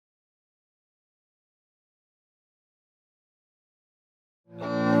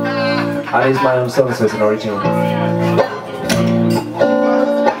And it's my own song, so it's an original.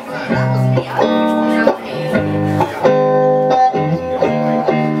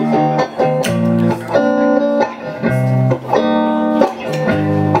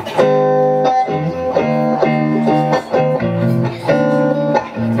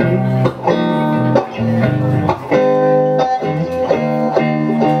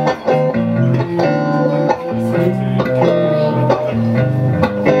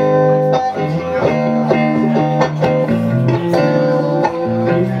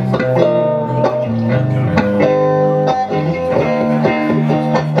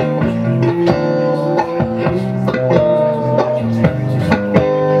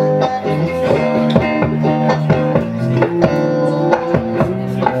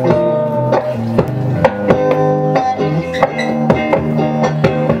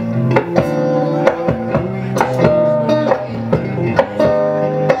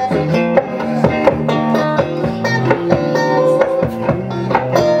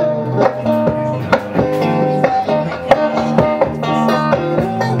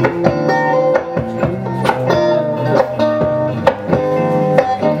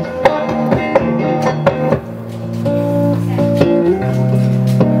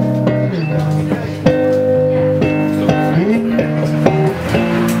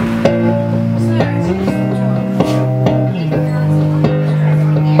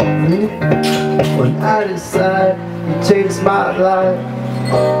 I decided to change my life,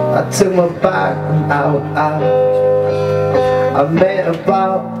 I took my bike and out. I made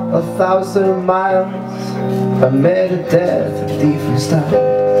about 1,000 miles. I made a death of different styles.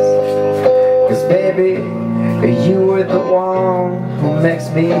 Cause baby, you were the one who makes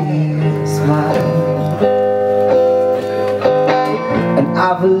me smile. And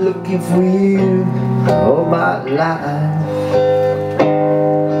I've been looking for you all my life.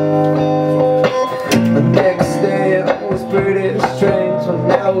 The next day was pretty strange, but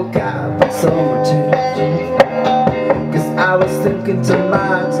now we got so much change. Cause I was thinking to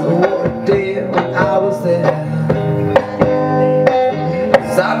myself, what I did when I was there.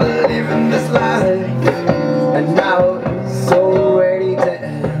 Cause I believe in this life, and now it's already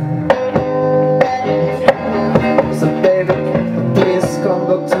dead. So baby, please come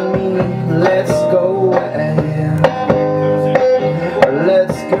back to me, let's go away.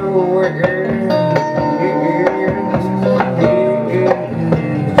 Let's go away.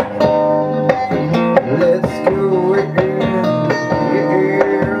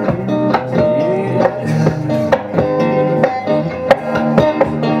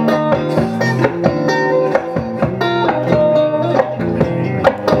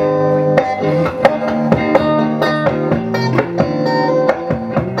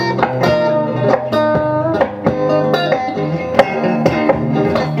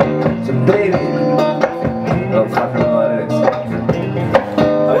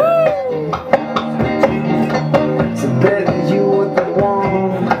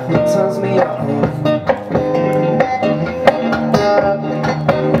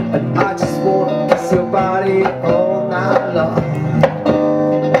 All night long.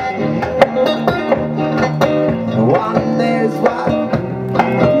 One day's white,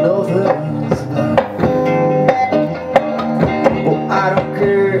 another's black. Well, I don't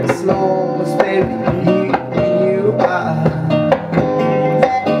care as long as baby you are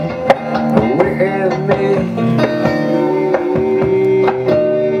with me.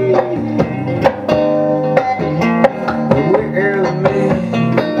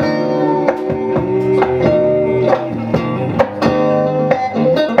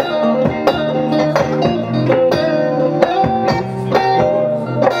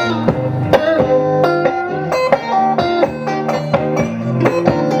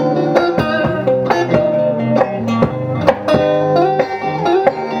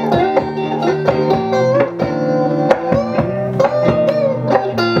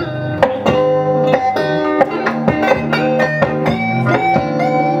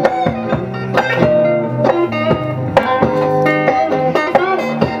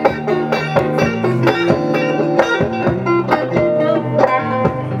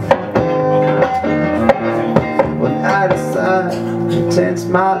 Changed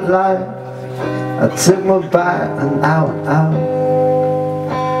my life, I took my bike and out.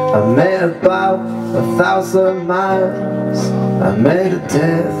 I made about 1,000 miles. I made a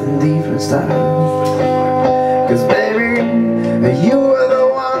death in different styles. Cause baby, you were the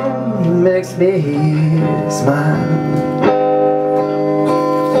one who makes me smile.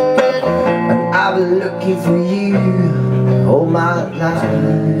 And I've been looking for you all my life.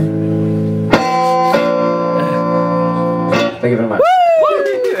 Thank you very much.